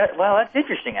you feel that? Well, that's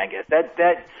interesting. I guess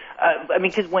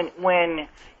because when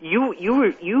you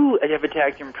have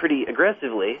attacked him pretty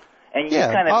aggressively, and you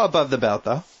kind of all above the belt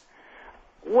though.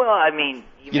 Well, I mean,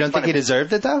 you don't think he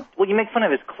deserved it though? Well, you make fun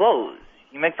of his clothes.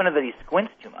 You make fun of that he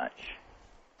squints too much.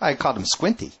 I called him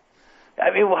squinty.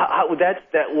 I mean,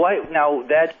 why? Now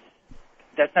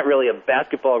that's not really a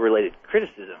basketball-related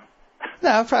criticism.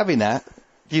 No, probably not.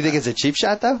 Do you think it's a cheap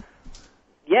shot though?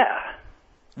 Yeah.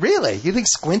 Really? You think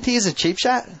squinty is a cheap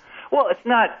shot? Well, it's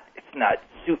not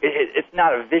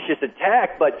a vicious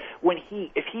attack, but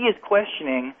if he is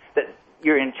questioning that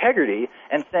your integrity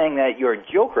and saying that you're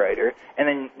a joke writer, and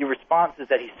then your response is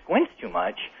that he squints too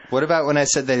much. What about when I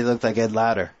said that he looked like Ed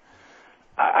Lauder?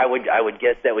 I would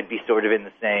guess that would be sort of in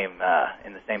the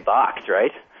same box,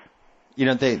 right? You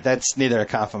don't think that's neither a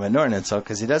compliment nor an insult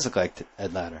because he does look like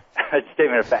Ed Lauder. It's a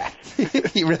statement of fact.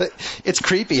 It's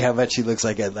creepy how much he looks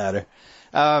like Ed Lauder.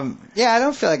 I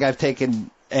don't feel like I've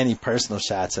taken any personal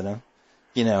shots at him.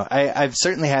 I've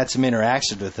certainly had some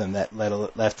interaction with him that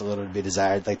left a little to be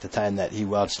desired, like the time that he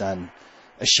welched on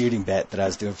a shooting bet that I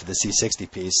was doing for the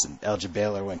C60 piece, and Elgin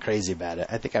Baylor went crazy about it.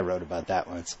 I think I wrote about that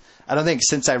once. I don't think,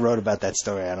 since I wrote about that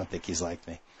story, I don't think he's liked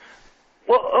me.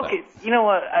 Well, okay, you know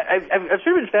what? I've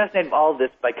sort of been fascinated by all of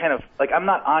this by kind of, like, I'm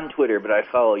not on Twitter, but I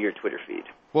follow your Twitter feed.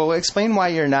 Well, explain why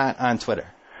you're not on Twitter.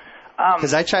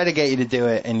 Because I try to get you to do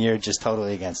it, and you're just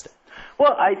totally against it.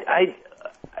 Well, I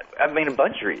mean, a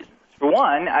bunch of reasons. For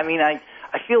one, I mean, I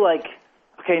feel like,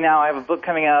 okay, now I have a book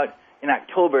coming out in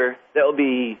October that will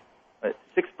be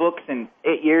 6 books in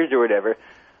 8 years or whatever.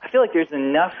 I feel like there's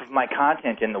enough of my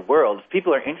content in the world. If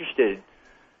people are interested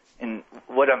in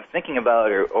what I'm thinking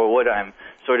about or what I'm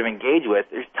sort of engaged with,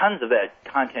 there's tons of that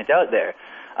content out there.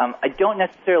 I don't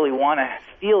necessarily want to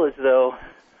feel as though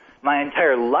my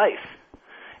entire life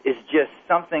is just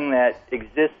something that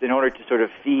exists in order to sort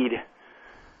of feed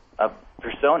a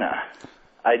persona.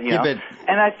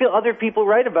 And I feel other people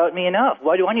write about me enough.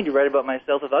 Why do I need to write about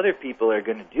myself if other people are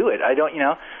going to do it? I don't,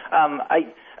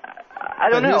 I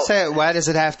don't know. Why does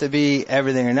it have to be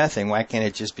everything or nothing? Why can't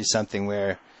it just be something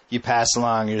where you pass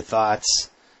along your thoughts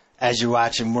as you're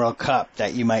watching World Cup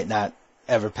that you might not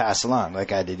ever pass along,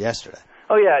 like I did yesterday?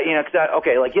 Oh yeah,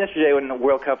 like yesterday when the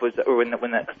World Cup was, or when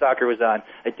the soccer was on,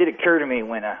 it did occur to me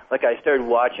when, I started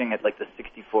watching at like the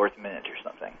 64th minute or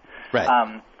something. Right.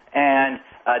 And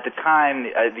at the time,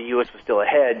 the U.S. was still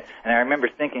ahead, and I remember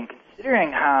thinking,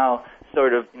 considering how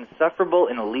sort of insufferable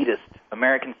and elitist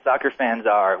American soccer fans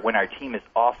are when our team is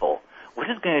awful, what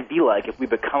is it going to be like if we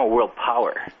become a world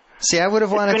power? See, I would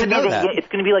have wanted to know that. It's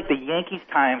going to be like the Yankees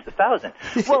times 1,000.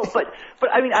 Well, but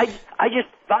I mean, I just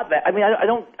thought that. I mean, I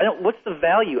don't. What's the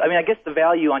value? I mean, I guess the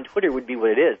value on Twitter would be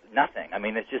what it is, nothing. I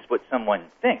mean, it's just what someone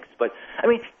thinks. But I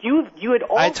mean, you had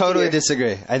all. I totally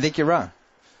disagree. I think you're wrong,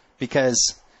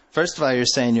 because first of all, you're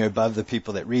saying you're above the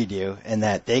people that read you, and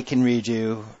that they can read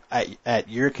you at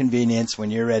your convenience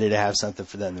when you're ready to have something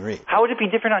for them to read. How would it be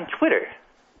different on Twitter?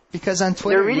 Because on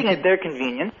Twitter, they're reading at their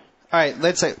convenience. All right,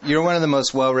 let's say you're one of the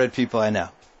most well-read people I know.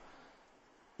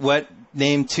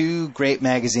 Name 2 great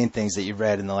magazine things that you've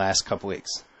read in the last couple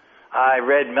weeks. I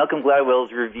read Malcolm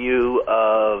Gladwell's review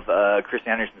of Chris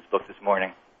Anderson's book this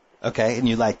morning. Okay, and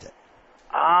you liked it.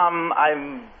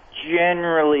 I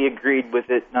generally agreed with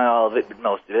it, not all of it, but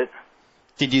most of it.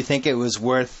 Did you think it was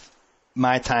worth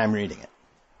my time reading it?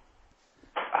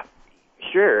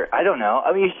 Sure, I don't know.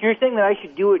 I mean, you're saying that I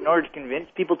should do it in order to convince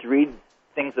people to read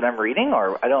things that I'm reading,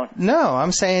 or I don't... No,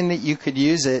 I'm saying that you could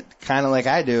use it kind of like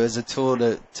I do as a tool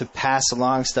to pass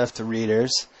along stuff to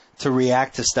readers, to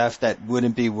react to stuff that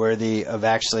wouldn't be worthy of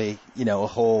actually, a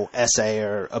whole essay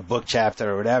or a book chapter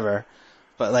or whatever.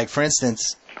 But like, for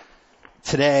instance,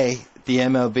 today the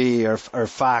MLB or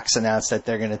Fox announced that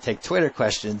they're going to take Twitter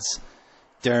questions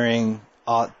during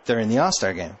the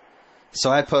All-Star game. So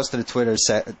I posted a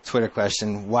Twitter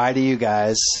question: why do you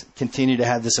guys continue to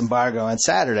have this embargo on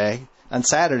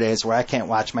Saturdays where I can't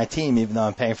watch my team even though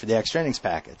I'm paying for the extra innings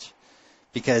package?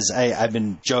 Because I've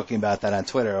been joking about that on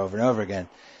Twitter over and over again.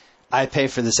 I pay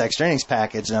for this extra innings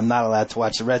package and I'm not allowed to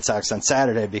watch the Red Sox on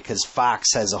Saturday because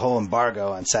Fox has a whole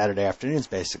embargo on Saturday afternoons,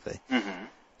 basically. Mm-hmm.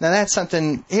 Now that's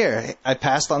something here. I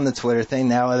passed on the Twitter thing.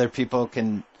 Now other people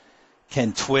can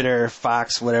Twitter,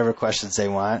 Fox, whatever questions they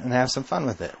want, and have some fun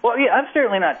with it. Well, yeah, I'm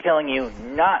certainly not telling you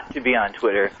not to be on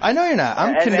Twitter. I know you're not.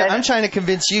 I'm trying to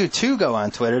convince you to go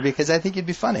on Twitter because I think you'd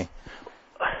be funny.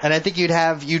 And I think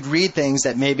you'd read things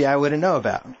that maybe I wouldn't know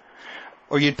about.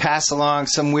 Or you'd pass along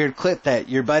some weird clip that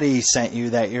your buddy sent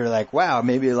you that you're like, wow,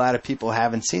 maybe a lot of people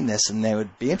haven't seen this and they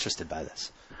would be interested by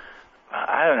this.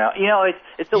 I don't know.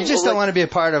 You just don't want to be a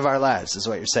part of our lives, is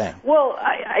what you're saying. Well,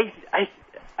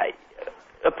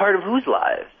 a part of whose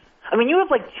lives? I mean, you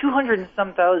have like 200 and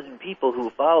some thousand people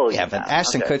who follow you. Yeah, but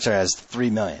Ashton Kutcher has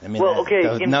 3 million. I mean, well, okay,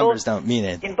 those numbers don't mean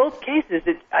anything. In both cases,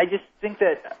 I just think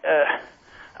that,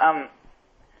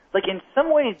 like in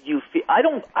some ways you feel,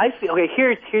 okay,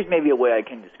 here's maybe a way I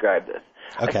can describe this.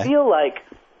 Okay. I feel like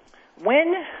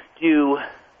when do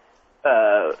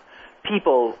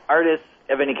people, artists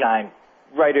of any kind,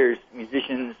 writers,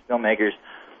 musicians, filmmakers,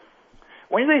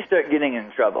 when do they start getting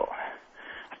in trouble?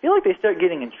 I feel like they start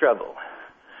getting in trouble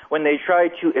when they try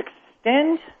to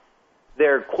extend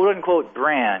their quote-unquote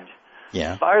brand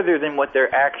farther than what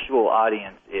their actual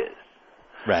audience is.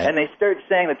 Right. And they start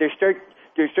saying that they start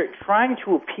trying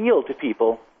to appeal to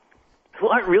people who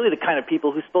aren't really the kind of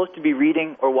people who's supposed to be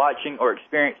reading or watching or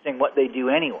experiencing what they do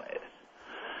anyways.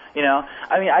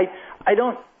 I mean, I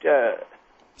don't...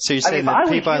 so you're saying that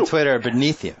people on Twitter are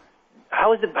beneath you?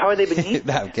 How are they beneath?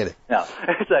 No, I'm kidding. No.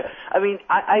 It's like, I mean,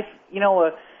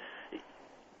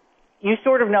 you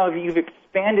sort of know you've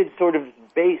expanded sort of the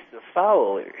base of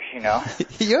followers,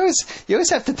 You always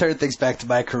have to turn things back to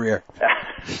my career.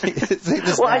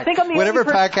 Well, I think I'm the whatever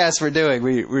podcast we're doing,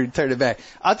 we turn it back.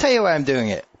 I'll tell you why I'm doing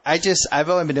it. I've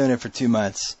only been doing it for 2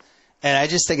 months, and I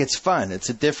just think it's fun. It's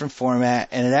a different format,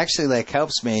 and it actually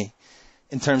helps me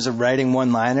in terms of writing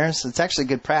one-liners. It's actually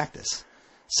good practice.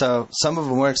 So some of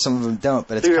them work, some of them don't.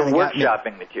 But it's kind of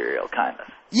workshopping material, kind of.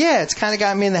 Yeah, it's kind of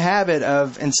got me in the habit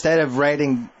of, instead of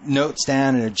writing notes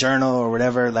down in a journal or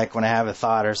whatever, like when I have a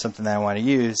thought or something that I want to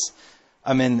use,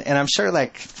 and I'm sure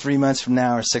 3 months from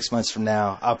now or 6 months from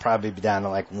now, I'll probably be down to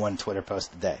 1 Twitter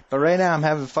post a day. But right now I'm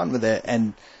having fun with it,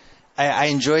 and I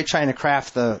enjoy trying to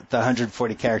craft the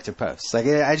 140 character posts.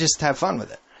 I just have fun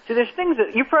with it. See, there's things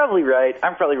that you're probably right.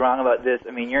 I'm probably wrong about this.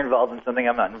 I mean, you're involved in something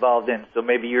I'm not involved in, so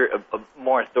maybe you're a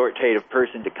more authoritative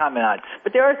person to comment on.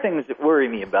 But there are things that worry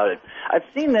me about it. I've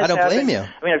seen this happen. I don't blame you.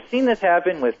 I mean, I've seen this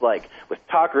happen with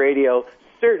talk radio,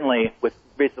 certainly with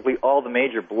basically all the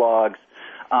major blogs,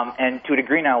 and to a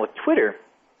degree now with Twitter.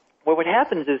 Where what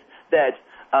happens is that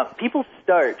people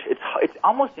start. It's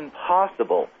almost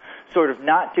impossible, sort of,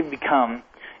 not to become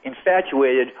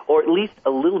infatuated or at least a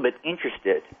little bit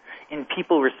interested in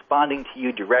people responding to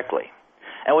you directly.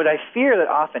 And what I fear that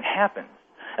often happens,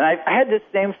 and I had this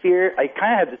same fear, I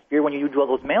kind of had this fear when you do all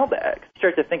those mailbags,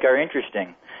 start to think are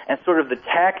interesting, and sort of the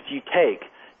tacts you take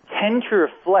tend to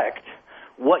reflect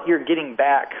what you're getting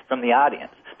back from the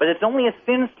audience. But it's only a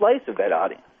thin slice of that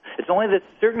audience. It's only this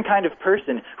certain kind of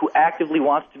person who actively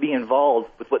wants to be involved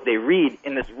with what they read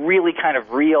in this really kind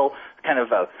of real, kind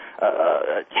of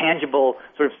a tangible,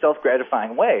 sort of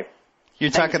self-gratifying way.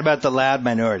 You're talking about the loud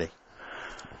minority.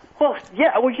 Well,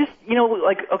 yeah, we're just,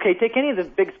 okay, take any of the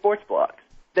big sports blogs.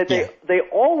 They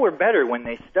all were better when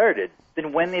they started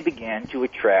than when they began to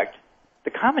attract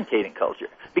the commentating culture.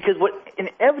 Because what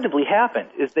inevitably happened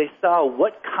is they saw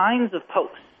what kinds of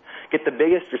posts get the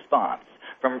biggest response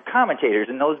from commentators,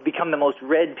 and those become the most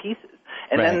read pieces.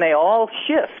 And then they all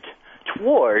shift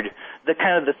toward the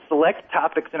kind of the select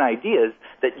topics and ideas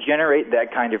that generate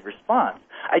that kind of response.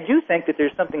 I do think that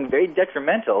there's something very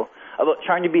detrimental about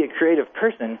trying to be a creative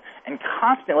person and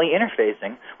constantly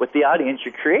interfacing with the audience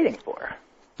you're creating for.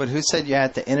 But who said you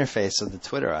had to interface with the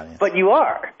Twitter audience? But you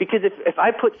are, because if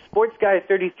I put Sports Guy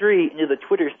 33 into the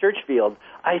Twitter search field,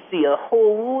 I see a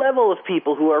whole level of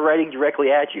people who are writing directly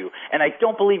at you, and I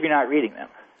don't believe you're not reading them.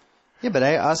 Yeah, but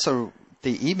I also,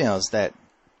 the emails that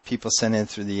people send in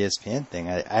through the ESPN thing,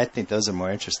 I think those are more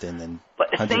interesting than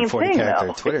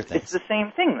 140-character Twitter things. It's the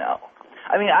same thing, though.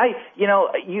 I mean, you're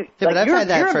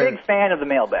a big fan of the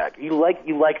mailbag. You like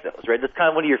those, right? That's kind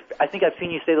of one of your. I think I've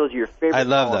seen you say those are your favorite. I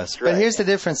love columns, those. right? But here's the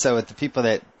difference, though, with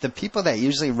the people that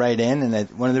usually write in, and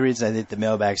one of the reasons I think the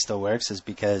mailbag still works is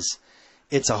because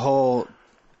it's a whole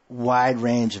wide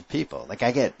range of people. Like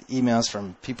I get emails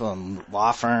from people in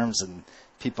law firms and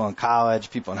people in college,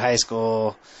 people in high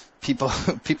school, people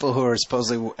who are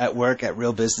supposedly at work at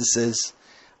real businesses.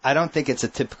 I don't think it's a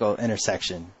typical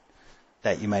intersection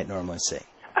that you might normally see.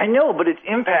 I know, but it's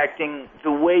impacting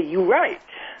the way you write.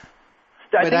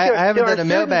 But I haven't done a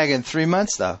mailbag in 3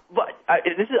 months, though. But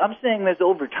I'm saying this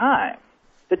over time,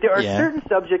 that there are certain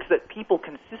subjects that people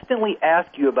consistently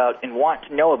ask you about and want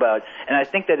to know about, and I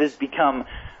think that has become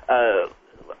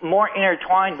more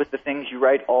intertwined with the things you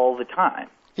write all the time.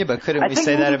 Yeah, but couldn't we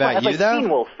say that about you, though? Teen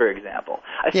Wolf, for example.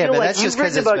 I feel like that's just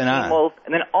because you've it's written about Teen Wolf,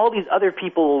 and then all these other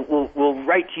people will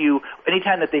write to you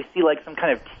anytime that they see like some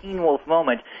kind of Teen Wolf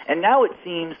moment, and now it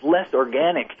seems less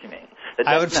organic to me.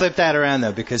 I would flip that around,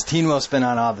 though, because Teen Wolf's been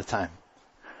on all the time.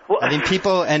 Well, I mean,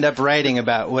 people end up writing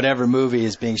about whatever movie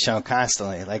is being shown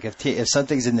constantly. Like if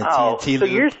something's in the TNT so loop.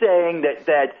 You're saying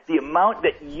that the amount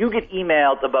that you get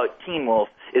emailed about Teen Wolf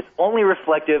is only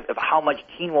reflective of how much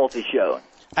Teen Wolf is shown.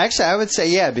 Actually, I would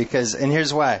say and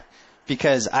here's why.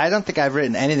 Because I don't think I've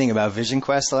written anything about Vision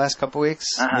Quest the last couple weeks.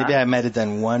 Maybe I might have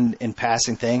done one in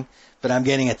passing thing, but I'm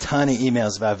getting a ton of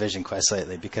emails about Vision Quest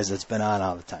lately because it's been on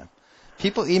all the time.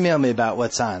 People email me about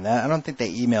what's on. I don't think they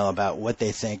email about what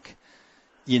they think,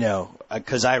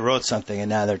 because I wrote something and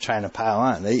now they're trying to pile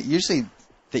on. Usually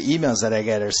the emails that I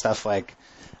get are stuff like,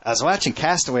 I was watching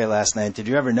Castaway last night. Did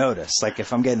you ever notice? Like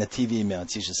if I'm getting a TV email,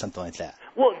 it's usually something like that.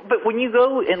 Well, but when you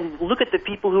go and look at the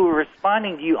people who were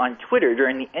responding to you on Twitter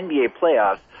during the NBA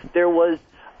playoffs, there was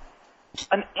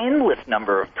an endless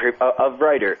number of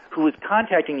writer who was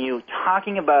contacting you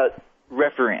talking about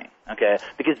refereeing, okay?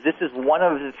 Because this is one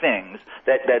of the things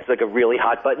that's like a really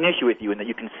hot button issue with you and that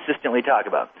you consistently talk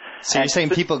about. So you're saying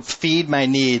people feed my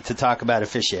need to talk about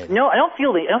officiating? No, I don't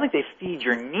think they feed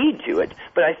your need to it,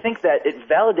 but I think that it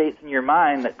validates in your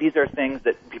mind that these are things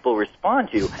that people respond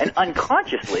to, and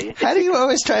unconsciously. How do you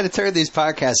always try to turn these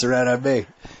podcasts around on me?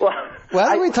 Well,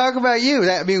 why don't we talk about you?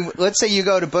 I mean, let's say you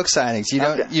go to book signings.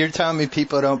 You're telling me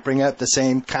people don't bring up the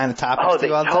same kind of topics to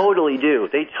you all the time? Totally do.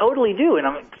 They totally do, and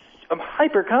I'm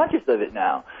hyper conscious of it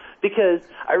now because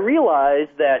I realize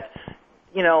that,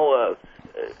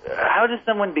 how does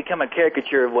someone become a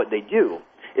caricature of what they do?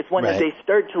 It's when they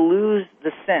start to lose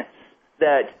the sense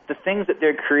that the things that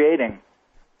they're creating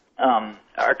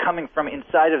are coming from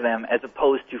inside of them as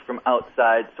opposed to from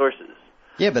outside sources.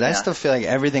 Yeah, but I still feel like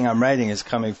everything I'm writing is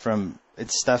coming from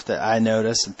it's stuff that I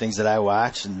notice and things that I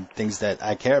watch and things that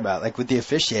I care about. Like with the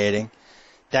officiating,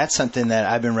 that's something that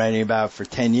I've been writing about for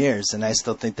 10 years, and I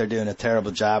still think they're doing a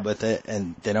terrible job with it,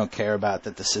 and they don't care about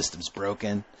that the system's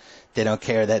broken. They don't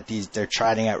care that they're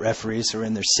trotting out referees who are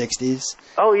in their 60s.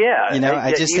 Oh, yeah.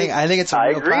 I think it's a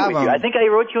real problem. I agree with you. I think I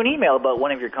wrote you an email about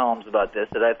one of your columns about this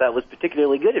that I thought was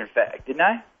particularly good, in fact, didn't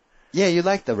I? Yeah, you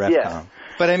liked the ref column.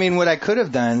 But, I mean, what I could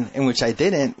have done, and which I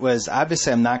didn't, was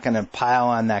obviously I'm not going to pile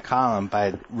on that column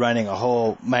by running a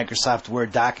whole Microsoft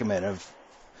Word document of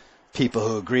people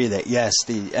who agree that, yes,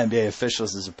 the NBA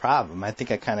officials is a problem. I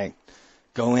think I kind of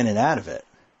go in and out of it.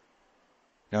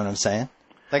 You know what I'm saying?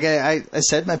 Like I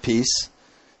said my piece.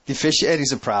 The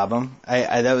officiating's a problem.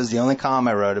 That was the only column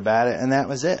I wrote about it, and that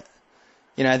was it.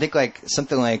 I think like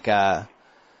something like the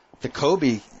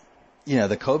Kobe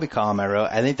column I wrote,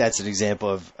 I think that's an example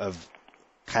of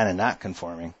kind of not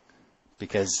conforming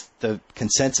because the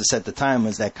consensus at the time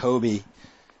was that Kobe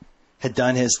had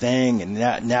done his thing, and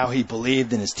now he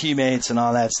believed in his teammates and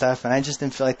all that stuff, and I just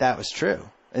didn't feel like that was true.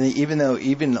 And even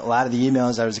a lot of the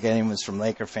emails I was getting was from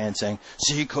Laker fans saying,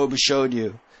 "See, Kobe showed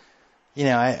you." You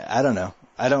know, I don't know.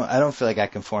 I don't feel like I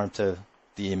conform to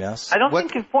the emails. I don't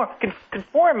think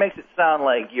conform makes it sound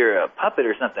like you're a puppet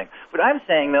or something. What I'm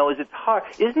saying, though, is it's hard.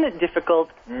 Isn't it difficult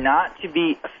not to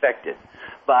be affected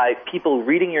by people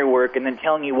reading your work and then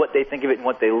telling you what they think of it and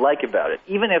what they like about it?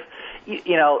 Even if,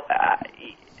 you know,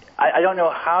 I don't know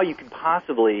how you can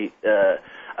possibly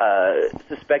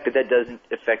suspect that doesn't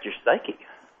affect your psyche.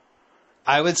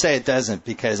 I would say it doesn't,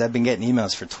 because I've been getting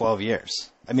emails for 12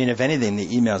 years. I mean, if anything, the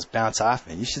emails bounce off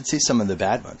me. You should see some of the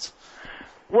bad ones.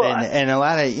 Well, and a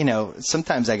lot of, you know,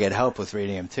 sometimes I get help with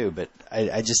reading them too, but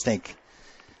I just think,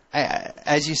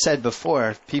 as you said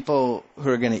before, people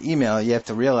who are going to email, you have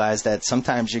to realize that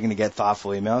sometimes you're going to get thoughtful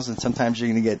emails and sometimes you're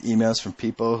going to get emails from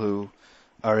people who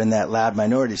are in that loud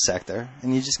minority sector,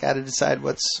 and you just got to decide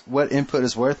what input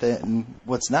is worth it and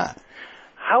what's not.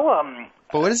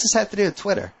 But what does this have to do with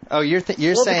Twitter? Oh, you're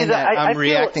saying that I'm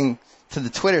reacting to the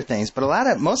Twitter things, but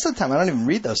most of the time I don't even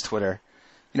read those Twitter.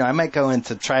 You know, I might go in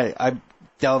to I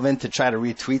delve in to try to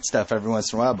retweet stuff every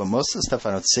once in a while, but most of the stuff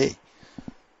I don't see.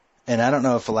 And I don't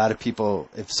know if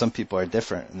some people are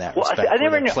different in that respect.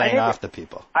 Playing off the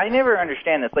people. I never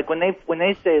understand this. Like when they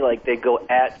say like they go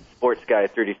at Sports Guy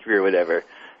 33 or whatever,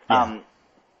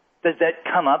 does that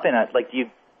come up in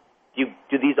do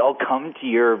these all come to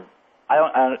your?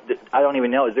 I don't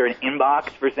even know. Is there an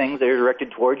inbox for things that are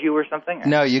directed towards you or something? Or?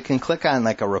 No, you can click on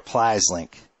like a replies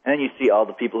link. And then you see all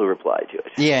the people who reply to it.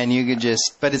 Yeah, and you could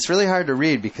but it's really hard to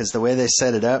read because the way they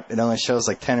set it up, it only shows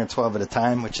like 10 or 12 at a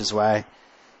time, which is why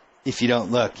if you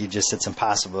don't look, it's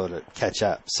impossible to catch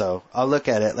up. So I'll look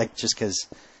at it just because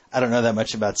I don't know that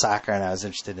much about soccer and I was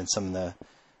interested in some of the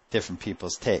different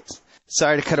people's takes.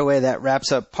 Sorry to cut away. That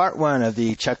wraps up part 1 of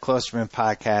the Chuck Klosterman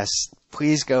podcast.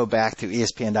 Please go back to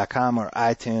ESPN.com or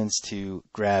iTunes to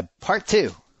grab part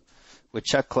 2 with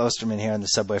Chuck Klosterman here on the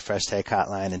Subway Fresh Take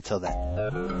Hotline. Until then.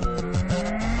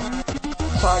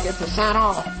 So I get to sign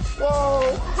off.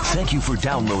 Whoa! Thank you for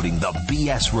downloading the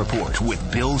BS Report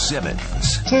with Bill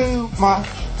Simmons. Too much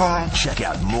fun. Check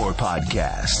out more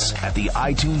podcasts at the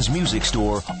iTunes Music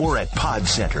Store or at Pod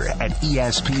Center at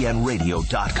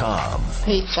ESPNRadio.com.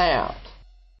 Peace out.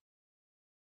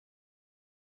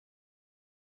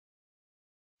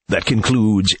 That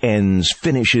concludes, ends,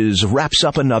 finishes, wraps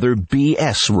up another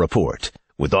BS Report.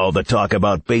 With all the talk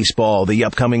about baseball, the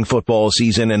upcoming football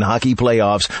season, and hockey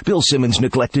playoffs, Bill Simmons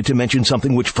neglected to mention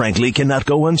something which frankly cannot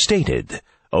go unstated.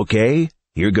 Okay,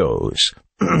 here goes.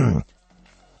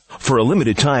 For a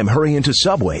limited time, hurry into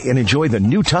Subway and enjoy the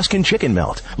new Tuscan Chicken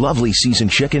Melt. Lovely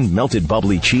seasoned chicken, melted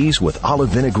bubbly cheese with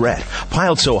olive vinaigrette,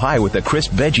 piled so high with the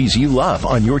crisp veggies you love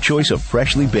on your choice of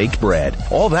freshly baked bread.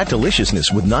 All that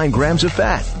deliciousness with 9 grams of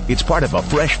fat. It's part of a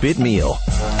fresh fit meal.